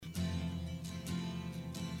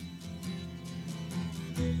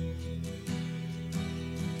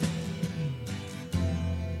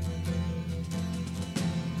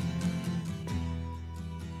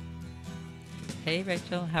Hey,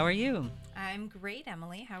 Rachel, how are you? I'm great,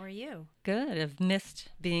 Emily. How are you? Good. I've missed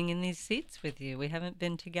being in these seats with you. We haven't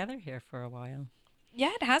been together here for a while.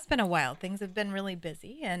 Yeah, it has been a while. Things have been really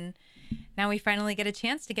busy, and now we finally get a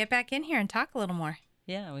chance to get back in here and talk a little more.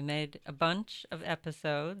 Yeah, we made a bunch of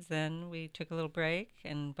episodes, then we took a little break,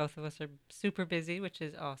 and both of us are super busy, which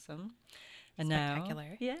is awesome. And now,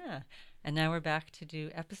 Spectacular. yeah, and now we're back to do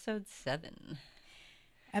episode 7.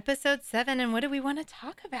 Episode 7, and what do we want to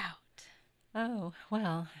talk about? Oh,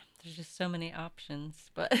 well, there's just so many options,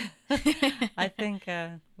 but I think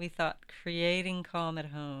we thought creating calm at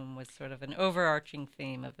home was sort of an overarching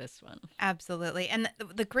theme of this one. Absolutely. And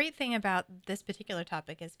the great thing about this particular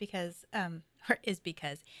topic is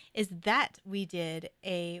is that we did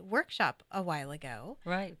a workshop a while ago,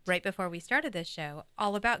 Right. right before we started this show,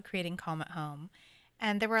 all about creating calm at home.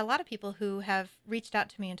 And there were a lot of people who have reached out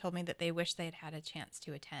to me and told me that they wish they had had a chance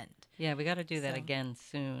to attend. Yeah, we got to do that So, again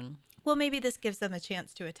soon. well, maybe this gives them a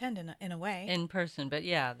chance to attend in a way. In person, but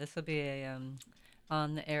yeah, this will be a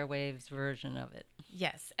on the airwaves version of it.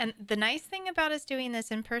 Yes. And the nice thing about us doing this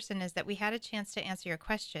in person is that we had a chance to answer your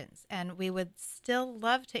questions, and we would still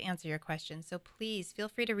love to answer your questions. So please feel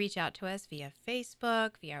free to reach out to us via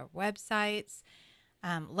Facebook, via our websites.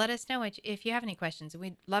 Let us know if you have any questions, and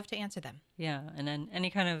we'd love to answer them. Yeah, and then any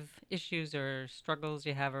kind of issues or struggles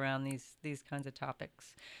you have around these kinds of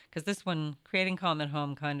topics, because this one, creating calm at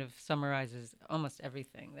home, kind of summarizes almost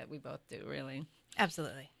everything that we both do, really.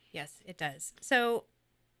 Absolutely. Yes, it does. So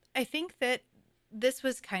I think that this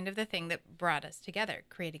was kind of the thing that brought us together,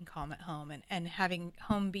 creating calm at home and having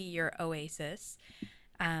home be your oasis.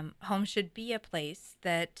 Home should be a place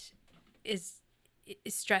that is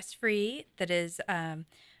stress free, that is,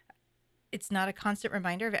 it's not a constant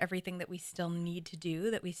reminder of everything that we still need to do,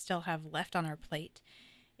 that we still have left on our plate.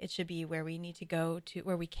 It should be where we need to go to,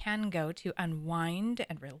 where we can go to unwind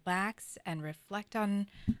and relax and reflect on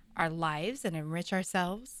our lives and enrich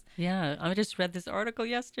ourselves. Yeah, I just read this article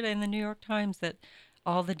yesterday in the New York Times that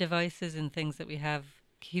all the devices and things that we have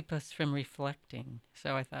keep us from reflecting.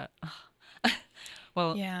 So I thought, oh.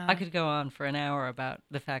 Well, I Yeah. could go on for an hour about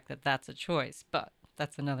the fact that that's a choice, but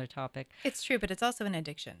that's another topic. It's true, but it's also an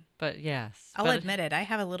addiction. But yes, I'll admit it. I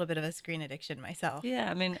have a little bit of a screen addiction myself. yeah,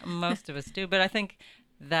 I mean, most of us do. But I think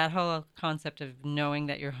that whole concept of knowing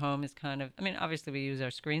that your home is kind of, I mean, obviously we use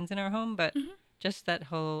our screens in our home, but Hmm. just that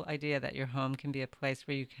whole idea that your home can be a place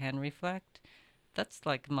where you can reflect, that's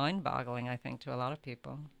like mind boggling, I think, to a lot of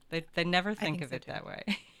people. They never I think think of so it too. that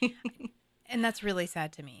way. And that's really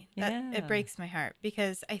sad to me. That it Yeah. breaks my heart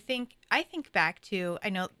because I think back to, I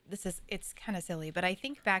know it's kind of silly, but I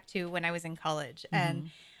think back to when I was in college and Hmm.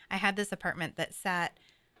 I had this apartment that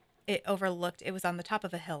it was on the top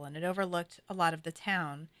of a hill and it overlooked a lot of the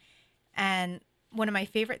town. And one of my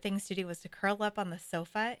favorite things to do was to curl up on the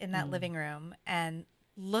sofa in that Mm. living room and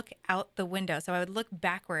look out the window. So I would look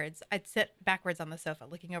backwards. I'd sit backwards on the sofa,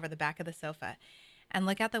 looking over the back of the sofa, and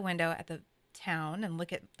look out the window at the town and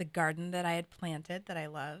look at the garden that I had planted that I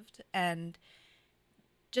loved. And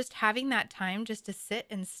just having that time just to sit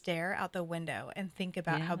and stare out the window and think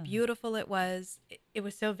about how Yeah. beautiful it was. It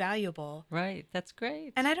was so valuable. Right. That's And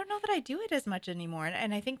great. I don't know that I do it as much anymore.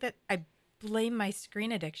 And I think that I blame my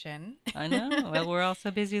screen addiction. I know. Well, we're all so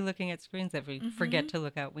busy looking at screens that we forget Hmm. to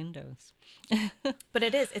look out windows. But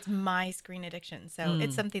it's my screen addiction. So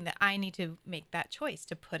it's Mm. something that I need to make that choice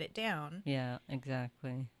to put it down. Yeah,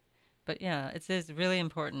 exactly. But yeah, it is really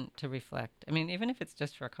important to reflect. I mean, even if it's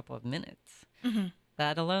just for a couple of minutes, Hmm.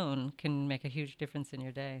 that alone can make a huge difference in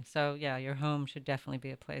your day. So yeah, your home should definitely be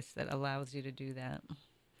a place that allows you to do that.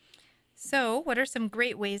 So, what are some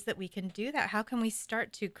great ways that we can do that? How can we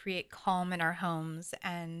start to create calm in our homes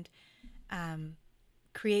and um,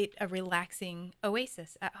 create a relaxing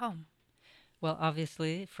oasis at home? Well,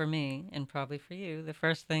 obviously, for me, and probably for you, the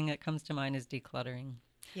first thing that comes to mind is decluttering.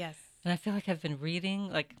 Yes. And I feel like I've been reading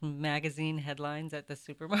like magazine headlines at the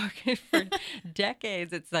supermarket for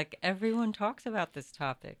decades. It's like everyone talks about this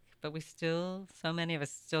topic, but so many of us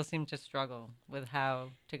still seem to struggle with how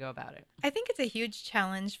to go about it. I think it's a huge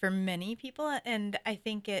challenge for many people, and I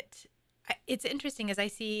think it's interesting as I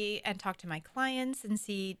see and talk to my clients and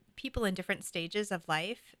see people in different stages of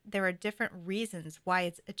life. There are different reasons why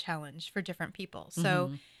it's a challenge for different people. So,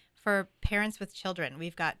 Mm-hmm. for parents with children,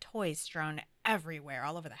 we've got toys strewn everywhere,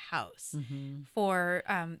 all over the house. Mm-hmm. For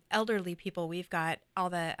elderly people, we've got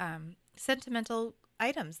all the sentimental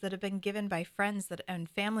items that have been given by friends that and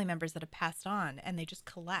family members that have passed on, and they just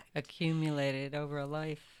collect. Accumulated over a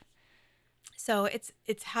life. So it's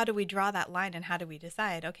how do we draw that line and how do we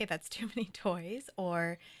decide, okay, that's too many toys,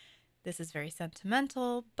 or this is very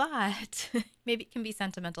sentimental, but maybe it can be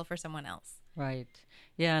sentimental for someone else. Right.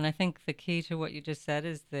 Yeah, and I think the key to what you just said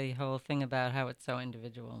is the whole thing about how it's so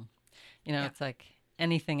individual. Yeah. It's like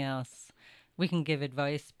anything else. We can give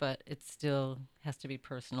advice, but it still has to be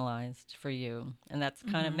personalized for you. And that's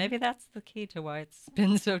kind of, Mm-hmm. maybe that's the key to why it's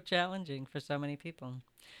been so challenging for so many people.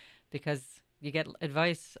 Because you get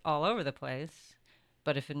advice all over the place,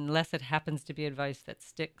 but if unless it happens to be advice that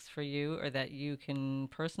sticks for you or that you can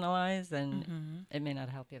personalize, then Mm-hmm. it may not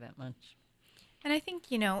help you that much. And I think,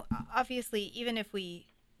 obviously, even if we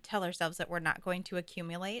tell ourselves that we're not going to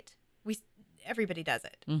accumulate, we everybody does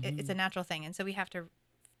it. It's Hmm. a natural thing. And so we have to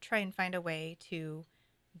try and find a way to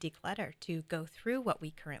declutter, to go through what we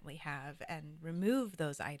currently have and remove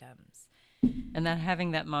those items. And that having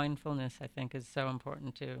that mindfulness, I think, is so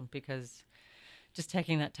important too, because just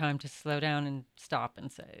taking that time to slow down and stop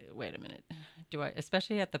and say, wait a minute, do I,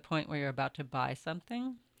 especially at the point where you're about to buy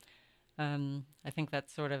something, I think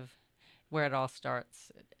that's sort of where it all starts.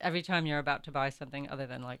 Every time you're about to buy something other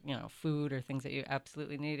than like, food or things that you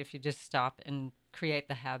absolutely need, if you just stop and create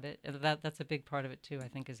the habit, that's a big part of it too, I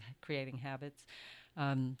think, is creating habits.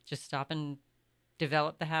 Just stop and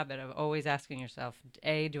develop the habit of always asking yourself,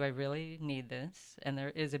 A, do I really need this? And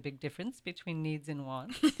there is a big difference between needs and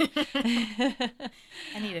wants.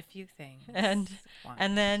 I need a few things. and Once.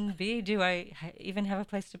 and then B, do I even have a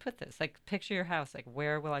place to put this? Like, picture your house, like,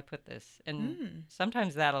 where will I put this? And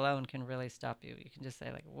sometimes that alone can really stop you. You can just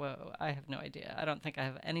say, like, whoa, I have no idea. I don't think I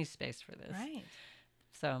have any space for this. Right.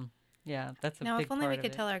 So yeah, that's a Now, big if only part we of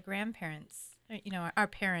could it. tell our grandparents, our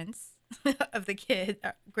parents of the kid,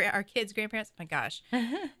 our kids' grandparents. Oh my gosh.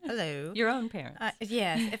 Hello. Your own parents.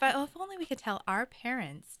 Yes. If only we could tell our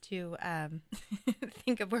parents to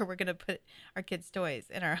think of where we're going to put our kids' toys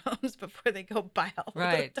in our homes before they go buy all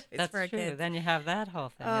Right, the toys that's for our true. kids. Then you have that whole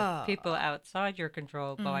thing of people Oh. outside your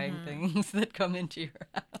control buying Mhm. things that come into your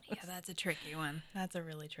house. Yeah, that's a tricky one. That's a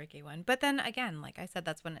really tricky one. But then again, like I said,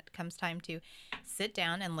 that's when it comes time to sit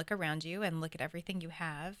down and look around you and look at everything you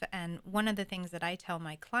have. And one of the things that I tell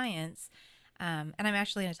my clients, and I'm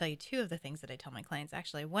actually going to tell you two of the things that I tell my clients.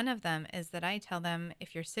 Actually, one of them is that I tell them,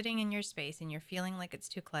 if you're sitting in your space and you're feeling like it's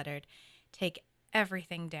too cluttered, take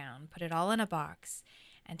everything down, put it all in a box,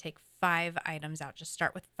 and take 5 items out. Just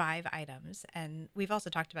start with 5 items. And we've also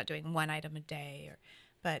talked about doing 1 item a day,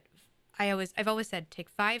 but I've always said, take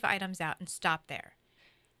 5 items out and stop there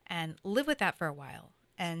and live with that for a while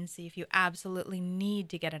and see if you absolutely need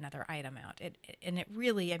to get another item out. It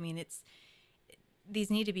really, I mean,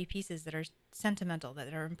 these need to be pieces that are sentimental,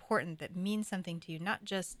 that are important, that mean something to you, not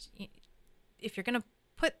just, if you're going to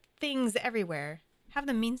put things everywhere, have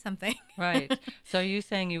them mean something. Right. So are you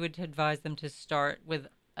saying you would advise them to start with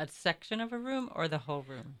a section of a room or the whole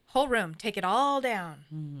room? Whole room, take it all down.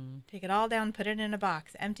 Mm-hmm. Take it all down, put it in a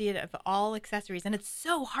box, empty it of all accessories. And it's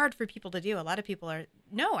so hard for people to do. A lot of people are,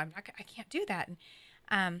 no, I can't do that.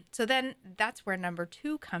 And so then that's where number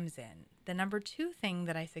 2 comes in. The number 2 thing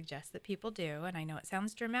that I suggest that people do, and I know it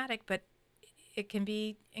sounds dramatic, but it can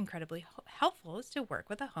be incredibly helpful, is to work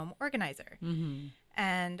with a home organizer. Mm-hmm.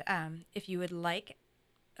 And if you would like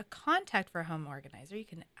a contact for a home organizer, you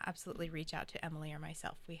can absolutely reach out to Emily or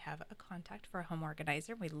myself. We have a contact for a home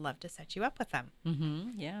organizer. We'd love to set you up with them. Mm-hmm.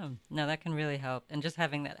 Yeah. No, that can really help. And just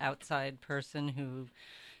having that outside person who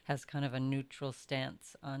has kind of a neutral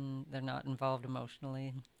stance on, they're not involved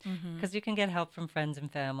emotionally. Because you can get help from friends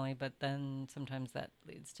and family, but then sometimes that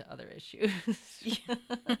leads to other issues.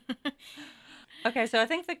 Okay, so I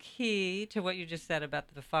think the key to what you just said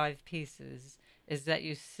about the 5 pieces is that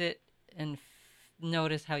you sit and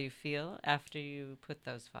notice how you feel after you put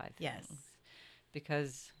those 5 Yes. things.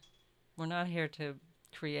 Because we're not here to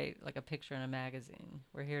create like a picture in a magazine.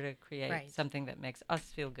 We're here to create Right. something that makes us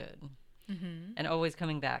feel good. Mm-hmm. And always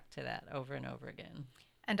coming back to that over and over again.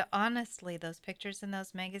 And honestly, those pictures in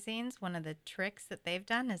those magazines, one of the tricks that they've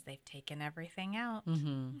done is they've taken everything out.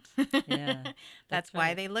 Mm-hmm. Yeah. That's why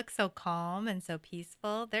right. they look so calm and so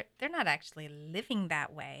peaceful. They're not actually living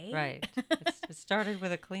that way. Right. It started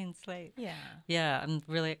with a clean slate. Yeah. Yeah, I'm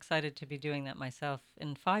really excited to be doing that myself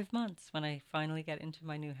in 5 months when I finally get into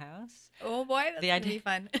my new house. Oh boy, that's The gonna be idea-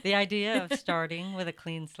 fun. The idea of starting with a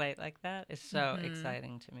clean slate like that is so Mhm.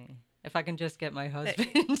 exciting to me. If I can just get my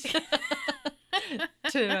husband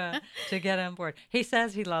to get on board. He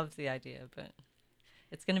says he loves the idea, but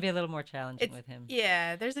it's going to be a little more challenging with him.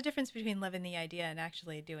 Yeah, there's a difference between loving the idea and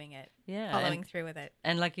actually doing it, Yeah. following through with it.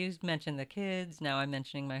 And like you mentioned the kids, now I'm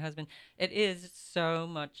mentioning my husband. It is so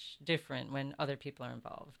much different when other people are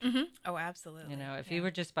involved. Mm-hmm. Oh, absolutely. You know, if Yeah. you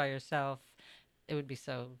were just by yourself, it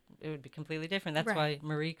would be completely different. That's why Right.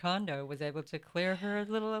 Marie Kondo was able to clear her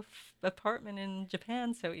little apartment in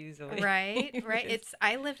Japan so easily. Right, right. Because-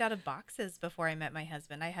 I lived out of boxes before I met my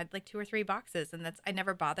husband. I had like 2 or 3 boxes, and I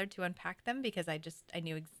never bothered to unpack them because I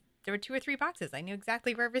knew there were 2 or 3 boxes. I knew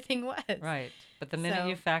exactly where everything was. right. But the minute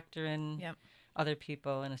you So, factor in yep. other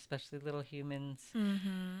people and especially little humans,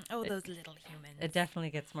 Oh, it, those little humans. it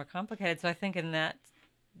definitely gets more complicated. So I think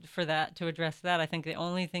for that to address that, I think the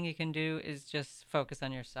only thing you can do is just focus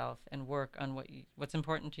on yourself and work on what's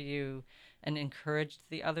important to you, and encourage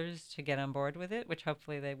the others to get on board with it, which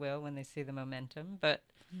hopefully they will when they see the momentum. But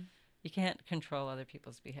Mhm. you can't control other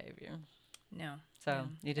people's behavior, No. so No.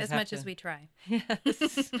 you just As have much to. as we try.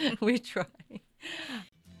 Yes, we try.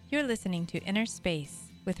 You're listening to Inner Space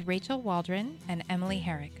with Rachel Waldron and Emily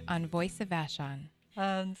Herrick on Voice of Vashon.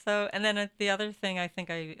 And then the other thing I think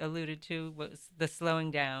I alluded to was the slowing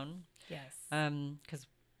down, Yes. because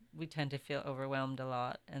we tend to feel overwhelmed a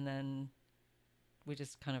lot, and then we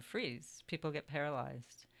just kind of freeze. People get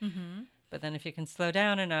paralyzed. Mm-hmm. But then if you can slow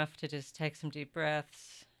down enough to just take some deep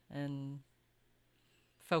breaths and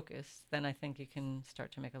focus, then I think you can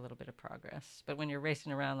start to make a little bit of progress. But when you're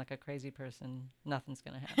racing around like a crazy person, nothing's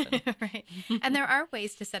going to happen. Right. And there are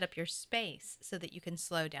ways to set up your space so that you can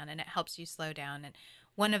slow down, and it helps you slow down. And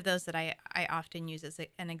one of those that I often use as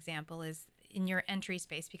an example is in your entry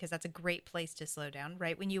space, because that's a great place to slow down,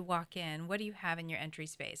 right? When you walk in, what do you have in your entry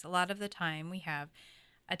space? A lot of the time we have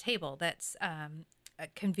a table that's a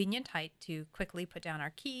convenient height to quickly put down our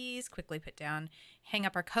keys, hang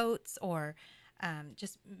up our coats, or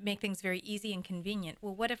just make things very easy and convenient.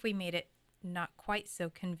 Well, what if we made it not quite so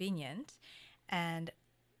convenient and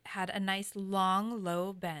had a nice long,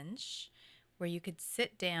 low bench where you could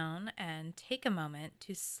sit down and take a moment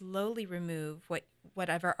to slowly remove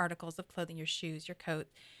whatever articles of clothing, your shoes, your coat,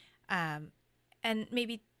 and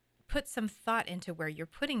maybe put some thought into where you're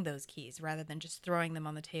putting those keys rather than just throwing them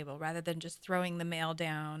on the table, rather than just throwing the mail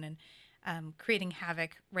down and creating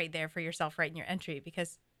havoc right there for yourself right in your entry.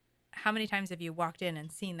 Because how many times have you walked in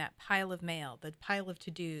and seen that pile of mail, the pile of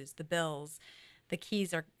to-dos, the bills, the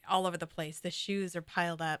keys are all over the place, the shoes are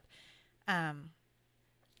piled up.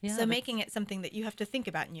 Yeah, So making it something that you have to think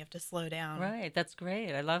about and you have to slow down. right. That's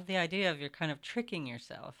great. I love the idea of you're kind of tricking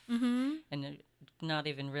yourself, Mm-hmm. and you're not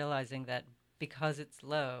even realizing that because it's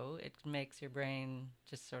low, it makes your brain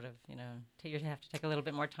just sort of, you have to take a little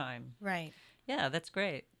bit more time. Right. Yeah, that's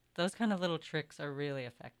great. Those kind of little tricks are really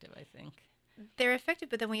effective, I think. They're effective,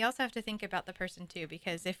 but then we also have to think about the person too,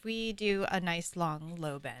 because if we do a nice long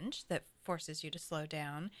low bench that forces you to slow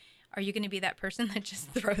down, are you going to be that person that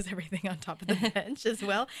just throws everything on top of the bench as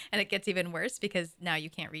well? And it gets even worse because now you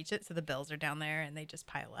can't reach it. So the bills are down there and they just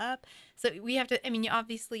pile up. So we have to,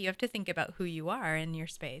 obviously you have to think about who you are in your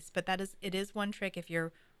space, but it is one trick if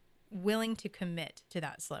you're willing to commit to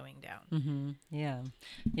that slowing down. Mm-hmm. Yeah.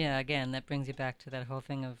 Yeah. Again, that brings you back to that whole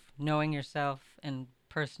thing of knowing yourself and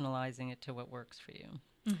personalizing it to what works for you.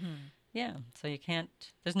 Mm-hmm. Yeah. So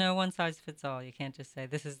there's no one size fits all. You can't just say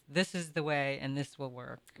this is the way and this will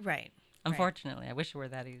work. Right. Unfortunately, I wish it were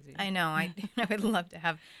that easy. I know. I would love to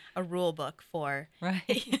have a rule book for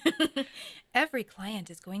Right. every client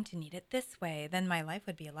is going to need it this way. Then my life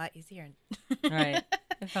would be a lot easier. Right.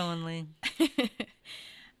 If only.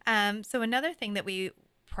 So another thing that we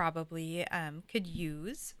probably could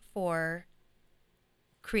use for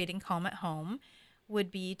creating calm at home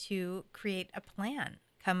would be to create a plan,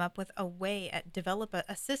 come up with a way, develop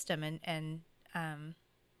a system and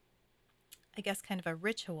I guess kind of a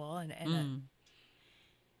ritual and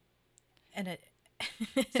a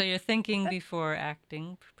So you're thinking before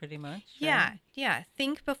acting, pretty much. Yeah, right? yeah.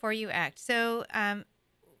 Think before you act. So,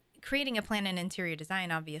 creating a plan in interior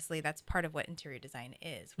design, obviously, that's part of what interior design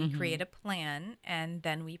is. We create a plan, and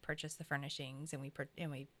then we purchase the furnishings, and we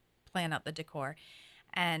plan out the decor,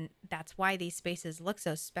 and that's why these spaces look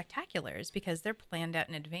so spectacular. Is because they're planned out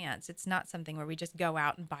in advance. It's not something where we just go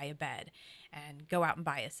out and buy a bed, and go out and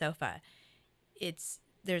buy a sofa.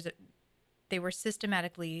 They were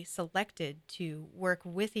systematically selected to work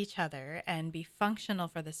with each other and be functional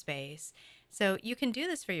for the space. So you can do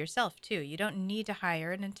this for yourself too. You don't need to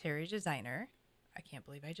hire an interior designer. I can't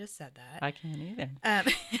believe I just said that. I can't either.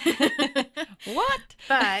 What?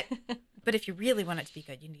 But if you really want it to be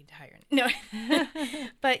good, you need to hire no.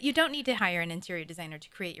 But you don't need to hire an interior designer to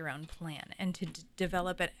create your own plan and to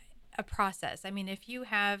develop a process. If you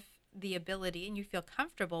have the ability and you feel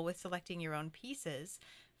comfortable with selecting your own pieces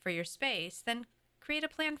for your space, then create a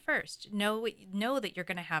plan first. Know that you're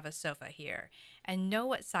going to have a sofa here, and know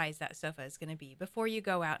what size that sofa is going to be before you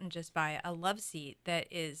go out and just buy a love seat that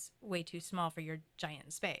is way too small for your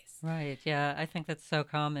giant space. Right. Yeah. I think that's so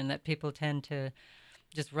common that people tend to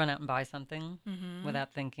just run out and buy something Mm-hmm.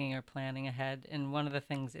 without thinking or planning ahead. And one of the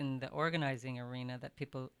things in the organizing arena that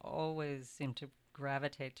people always seem to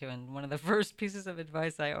gravitate to, and one of the first pieces of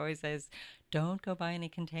advice I always say is don't go buy any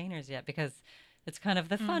containers yet, because it's kind of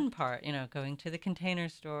the fun part, going to the container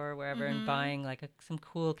store or wherever and Mm-hmm. buying like some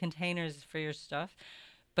cool containers for your stuff.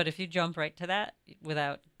 But if you jump right to that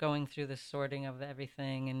without going through the sorting of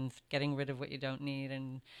everything and getting rid of what you don't need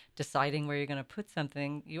and deciding where you're going to put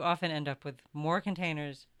something, you often end up with more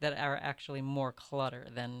containers that are actually more clutter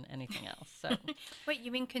than anything else. So, Wait, you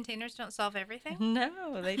mean containers don't solve everything?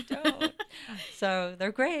 no, they don't. So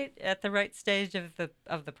they're great at the right stage of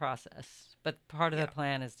the process. But part of Yeah. the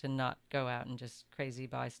plan is to not go out and just crazy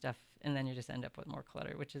buy stuff, and then you just end up with more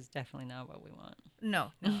clutter, which is definitely not what we want.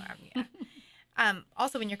 No, yeah.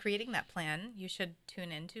 Also, when you're creating that plan, you should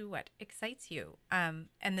tune into what excites you. And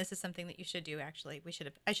this is something that you should do. Actually,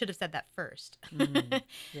 I should have said that first.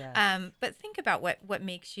 Yes. But think about what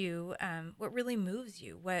makes you, what really moves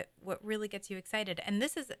you, what really gets you excited. And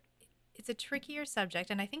it's a trickier subject,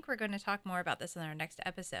 and I think we're going to talk more about this in our next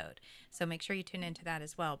episode. So make sure you tune into that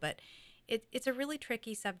as well. But it's a really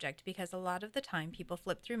tricky subject because a lot of the time people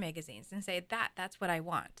flip through magazines and say that's what I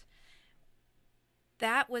want.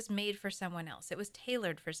 That was made for someone else. It was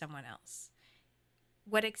tailored for someone else.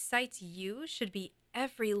 What excites you should be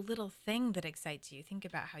every little thing that excites you. Think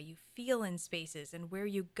about how you feel in spaces and where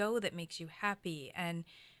you go that makes you happy. And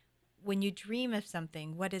when you dream of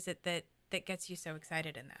something, what is it that gets you so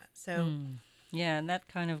excited in that? So, Yeah, and that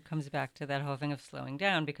kind of comes back to that whole thing of slowing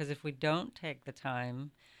down, because if we don't take the time,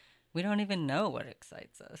 we don't even know what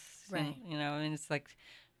excites us. Right. I mean,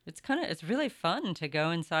 it's really fun to go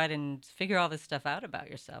inside and figure all this stuff out about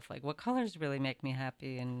yourself. Like what colors really make me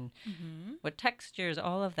happy and what textures,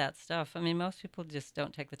 all of that stuff. I mean, most people just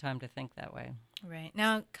don't take the time to think that way. right.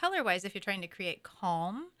 Now, color-wise, if you're trying to create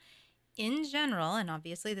calm in general, and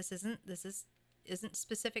obviously isn't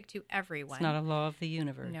specific to everyone. It's not a law of the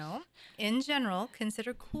universe. No. In general,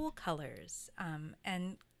 consider cool colors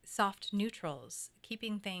and soft neutrals.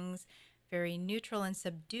 Keeping things very neutral and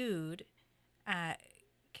subdued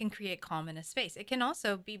can create calm in a space. It can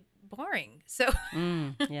also be boring. So,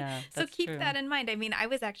 Yeah, so that's keep true. that in mind. I mean, I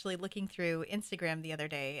was actually looking through Instagram the other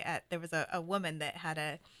day. There was a woman that had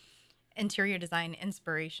a interior design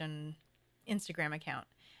inspiration Instagram account.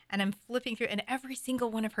 And I'm flipping through, and every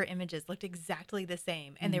single one of her images looked exactly the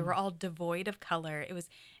same, and they were all devoid of color.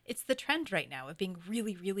 It's the trend right now of being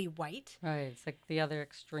really, really white. Right, it's like the other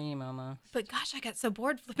extreme almost. But gosh, I got so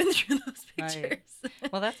bored flipping through those Right. pictures.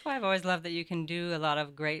 Well, that's why I've always loved that you can do a lot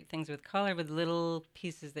of great things with color with little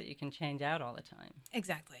pieces that you can change out all the time,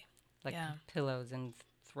 Exactly. like Yeah. pillows and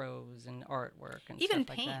throws and artwork and Even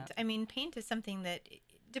stuff paint. like that. I mean, paint is something that,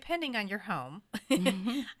 depending on your home,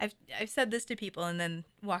 Mm-hmm. I've said this to people and then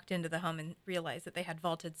walked into the home and realized that they had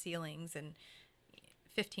vaulted ceilings and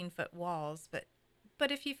 15-foot walls.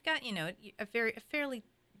 But if you've got a fairly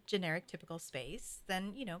generic typical space,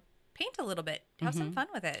 then paint a little bit, have some fun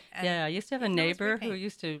with it. And Yeah, I used to have a you can always neighbor who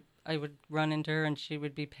repaint. I would run into her and she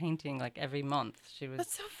would be painting like every month. She was,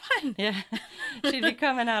 That's so fun. yeah, she'd be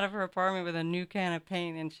coming out of her apartment with a new can of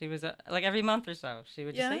paint, and she was like every month or so, she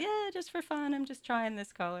would just say, Yeah. yeah, just for fun, I'm just trying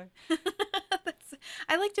this color.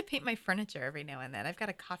 I like to paint my furniture every now and then. I've got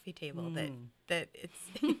a coffee table that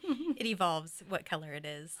it evolves what color it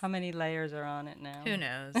is. How many layers are on it now? Who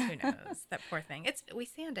knows? Who knows? That poor thing. We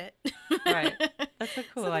sand it. Right. That's a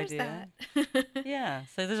cool So there's idea. that. Yeah,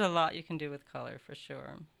 so there's a lot you can do with color for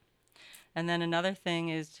sure. And then another thing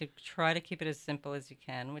is to try to keep it as simple as you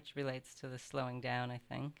can, which relates to the slowing down, I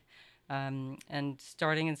think, and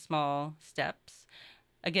starting in small steps.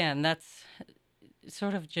 Again, that's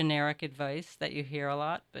sort of generic advice that you hear a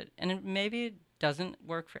lot, maybe it doesn't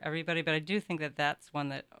work for everybody, but I do think that that's one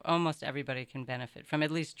that almost everybody can benefit from,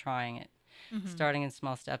 at least trying it. Starting in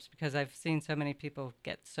small steps, because I've seen so many people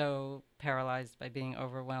get so paralyzed by being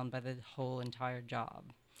overwhelmed by the whole entire job.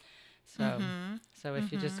 So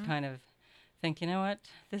if you just kind of think, you know what,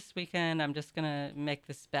 this weekend I'm just going to make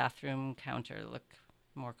this bathroom counter look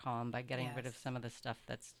more calm by getting rid of Yes. some of the stuff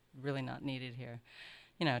that's really not needed here.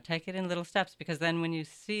 Take it in little steps, because then when you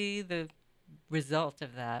see the result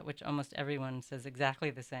of that, which almost everyone says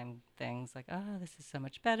exactly the same things, like, oh, this is so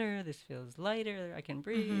much better, this feels lighter, I can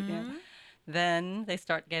breathe, then they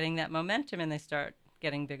start getting that momentum and they start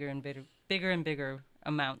getting bigger and bigger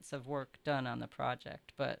amounts of work done on the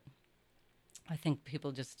project. But I think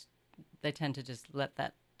people they tend to just let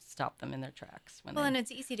that stop them in their tracks. When Well, and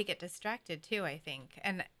it's easy to get distracted too, I think.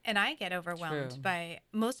 And I get overwhelmed True. by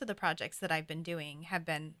most of the projects that I've been doing have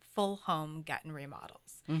been full home gut and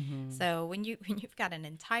remodels. Mm-hmm. So when you've got an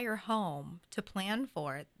entire home to plan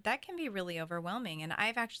for, that can be really overwhelming. And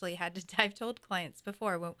I've actually I've told clients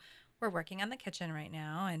before, well, we're working on the kitchen right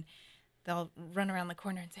now, and they'll run around the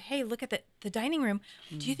corner and say, "Hey, look at the dining room.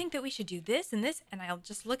 Do you think that we should do this and this?" And I'll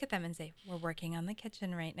just look at them and say, "We're working on the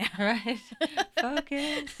kitchen right now." Right.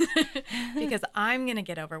 Focus. Because I'm going to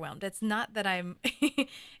get overwhelmed. It's not that I'm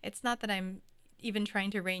even trying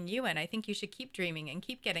to rein you in. I think you should keep dreaming and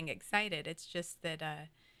keep getting excited. It's just that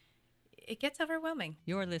it gets overwhelming.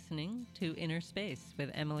 You're listening to Inner Space with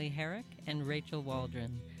Emily Herrick and Rachel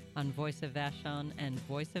Waldron on Voice of Vashon and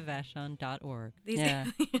voiceofvashon.org.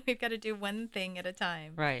 We've got to do one thing at a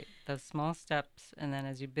time. Right. Those small steps. And then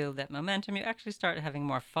as you build that momentum, you actually start having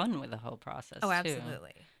more fun with the whole process. Oh,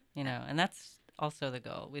 absolutely. Too. And that's also the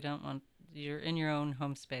goal. We don't want, you're in your own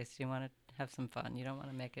home space. You want to have some fun. You don't want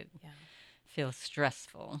to make it feel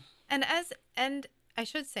stressful. And I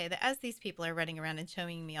should say that as these people are running around and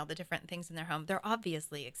showing me all the different things in their home, they're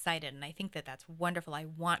obviously excited. And I think that that's wonderful. I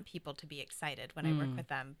want people to be excited when I work with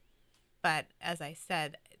them. But as I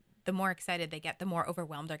said, the more excited they get, the more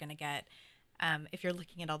overwhelmed they're going to get. If you're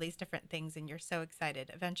looking at all these different things and you're so excited,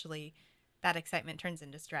 eventually that excitement turns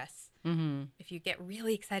into stress. Mm-hmm. If you get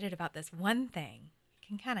really excited about this one thing, you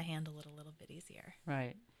can kind of handle it a little bit easier.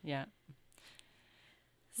 Right. Yeah.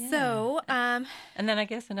 So, and then I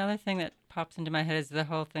guess another thing that pops into my head is the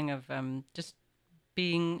whole thing of just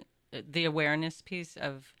being the awareness piece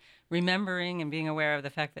of remembering and being aware of the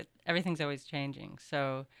fact that everything's always changing.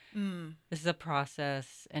 So this is a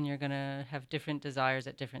process, and you're going to have different desires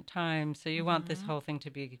at different times. So you want this whole thing to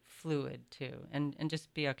be fluid too, and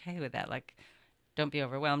just be okay with that. Like, don't be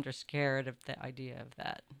overwhelmed or scared of the idea of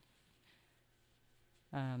that.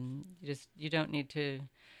 You don't need to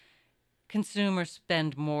consume or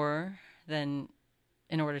spend more than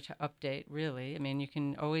in order to update, really. I mean, you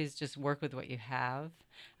can always just work with what you have.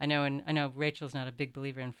 I know Rachel's not a big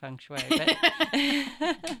believer in feng shui, but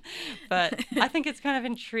but I think it's kind of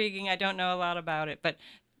intriguing. I don't know a lot about it, but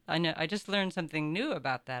I just learned something new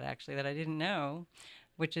about that, actually, that I didn't know,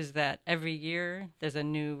 which is that every year there's a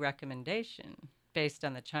new recommendation based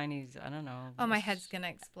on the Chinese, I don't know. Oh, my head's going to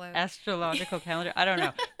explode. Astrological calendar. I don't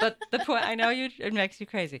know. But the point, I know it makes you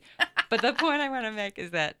crazy. But the point I want to make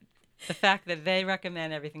is that the fact that they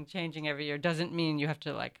recommend everything changing every year doesn't mean you have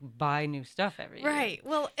to like buy new stuff every year. Right.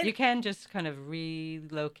 Well, you can just kind of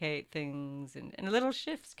relocate things, and little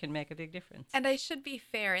shifts can make a big difference. And I should be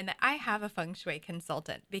fair in that I have a feng shui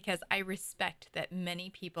consultant because I respect that many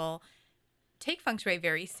people take feng shui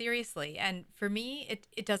very seriously. And for me,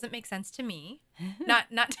 it doesn't make sense to me. Not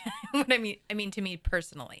what I mean to me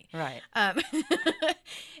personally. Right.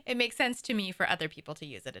 It makes sense to me for other people to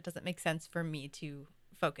use it. It doesn't make sense for me to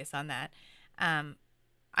focus on that.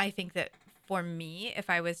 I think that for me, if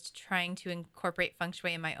I was trying to incorporate feng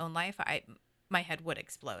shui in my own life, my head would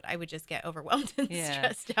explode. I would just get overwhelmed and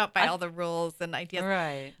stressed out by all the rules and ideas.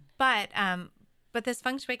 Right. But this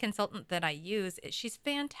feng shui consultant that I use, she's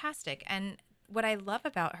fantastic. And what I love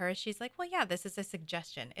about her is she's like, well, yeah, this is a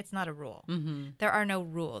suggestion. It's not a rule. Mm-hmm. There are no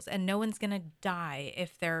rules, and no one's going to die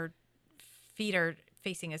if their feet are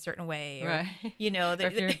facing a certain way, or, right. Or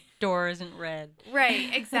if your door isn't red.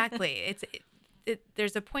 Right, exactly.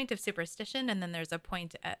 There's a point of superstition, and then there's a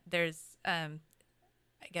point, I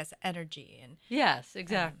guess, energy. And yes,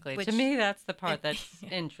 exactly. To me, that's the part that's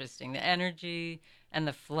interesting, the energy and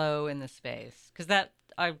the flow in the space. Because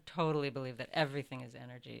I totally believe that everything is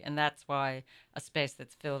energy. And that's why a space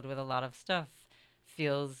that's filled with a lot of stuff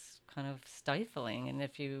feels kind of stifling. And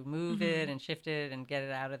if you move it and shift it and get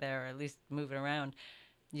it out of there, or at least move it around,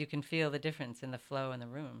 you can feel the difference in the flow in the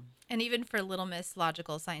room. And even for little Miss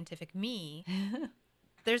Logical Scientific me,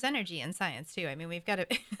 there's energy in science too. I mean, we've got to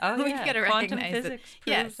Quantum recognize physics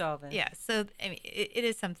proves all this. Yeah. So I mean, it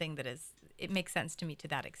is something that it makes sense to me to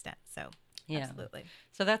that extent. So absolutely.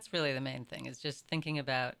 So that's really the main thing, is just thinking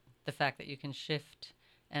about the fact that you can shift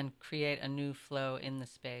and create a new flow in the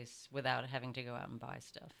space without having to go out and buy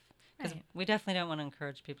stuff. Because we definitely don't want to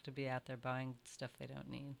encourage people to be out there buying stuff they don't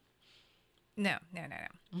need. No.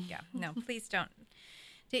 Yeah, no, please don't.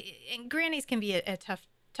 And grannies can be a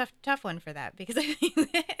tough one for that, because I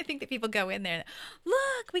think that people go in there and,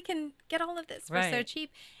 look, we can get all of this for so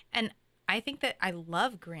cheap. And I think that I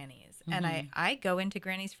love grannies, and I go into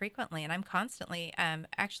grannies frequently, and I'm constantly,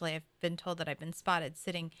 actually, I've been told that I've been spotted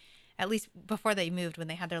sitting, at least before they moved, when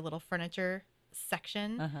they had their little furniture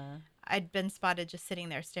section, I'd been spotted just sitting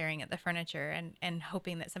there staring at the furniture and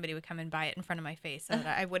hoping that somebody would come and buy it in front of my face so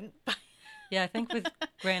that I wouldn't buy Yeah, I think with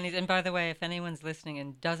Granny's, and by the way, if anyone's listening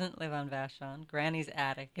and doesn't live on Vashon, Granny's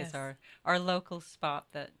Attic is Yes. our local spot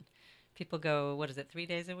that people go, what is it, 3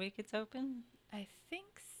 days a week it's open? I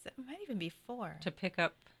think so. It might even be 4. To pick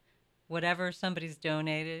up whatever somebody's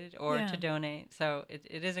donated or Yeah. to donate. So it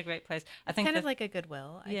is a great place. I It's think kind of like a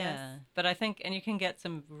Goodwill, I yeah, guess. but I think, and you can get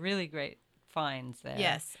some really great finds there.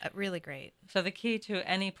 Yes, really great. So the key to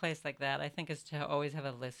any place like that, I think, is to always have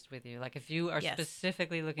a list with you. Like if you are Yes.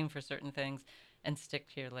 specifically looking for certain things, and stick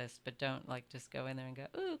to your list, but don't like just go in there and go,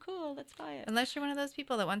 "Ooh, cool, let's buy it." Unless you're one of those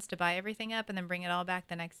people that wants to buy everything up and then bring it all back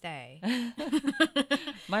the next day.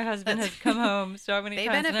 My husband has come home so many They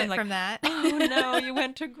times, and I'm benefit like, from that. "Oh no, you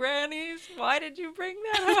went to Granny's. Why did you bring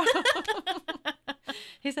that home?"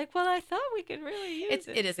 He's like, "Well, I thought we could really use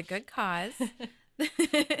it." It is a good cause.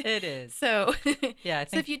 It is. So, Yeah, I so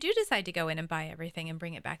think if you do decide to go in and buy everything and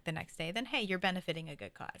bring it back the next day, then hey, you're benefiting a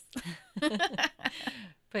good cause.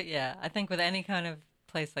 But yeah, I think with any kind of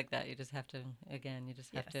place like that, you just have to, again, you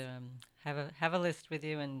just have Yes. to have a list with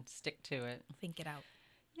you and stick to it. Think it out.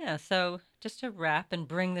 Yeah. So just to wrap and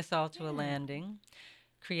bring this all to a Yeah. landing,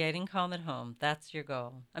 creating calm at home. That's your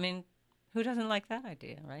goal. I mean, who doesn't like that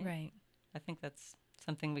idea, right? Right. I think that's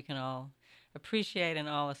something we can all appreciate and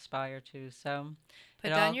all aspire to. So Put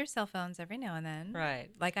it down all- your cell phones every now and then. right.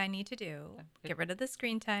 Like I need to do. Yeah. Get rid of the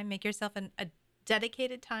screen time. Make yourself a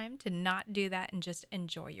dedicated time to not do that and just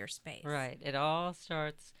enjoy your space. Right. It all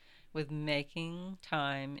starts with making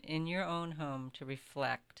time in your own home to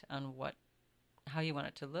reflect on how you want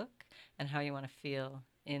it to look and how you want to feel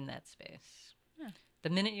in that space. Yeah. The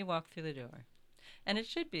minute you walk through the door. And it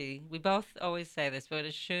should be, we both always say this, but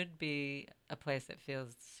it should be a place that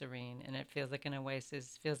feels serene and it feels like an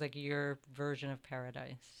oasis, feels like your version of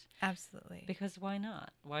paradise. Absolutely. Because why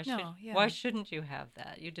not? No, yeah. Why shouldn't you have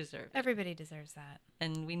that? You deserve it. Everybody deserves that.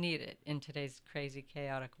 And we need it in today's crazy,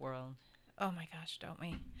 chaotic world. Oh my gosh, don't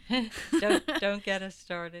we? Don't get us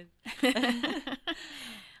started.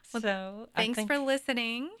 Well, So Thanks for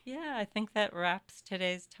listening. yeah, I think that wraps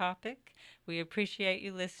today's topic. We appreciate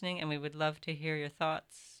you listening, and we would love to hear your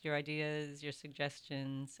thoughts, your ideas, your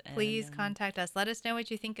suggestions. And, Please contact us. Let us know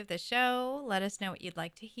what you think of the show. Let us know what you'd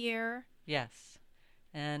like to hear. Yes,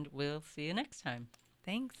 and we'll see you next time.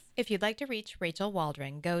 Thanks. If you'd like to reach Rachel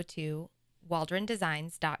Waldron, go to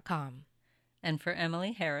waldrondesigns.com. And for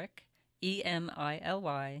Emily Herrick,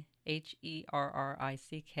 EmilYherrick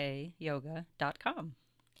yoga.com.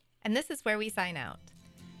 And this is where we sign out.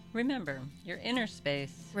 Remember, your inner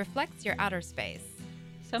space, Reflects your outer space.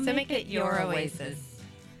 so make it your oasis.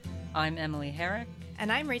 I'm Emily Herrick.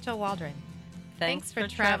 And I'm Rachel Waldron. Thanks for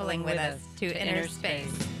traveling with us to Inner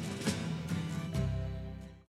Space.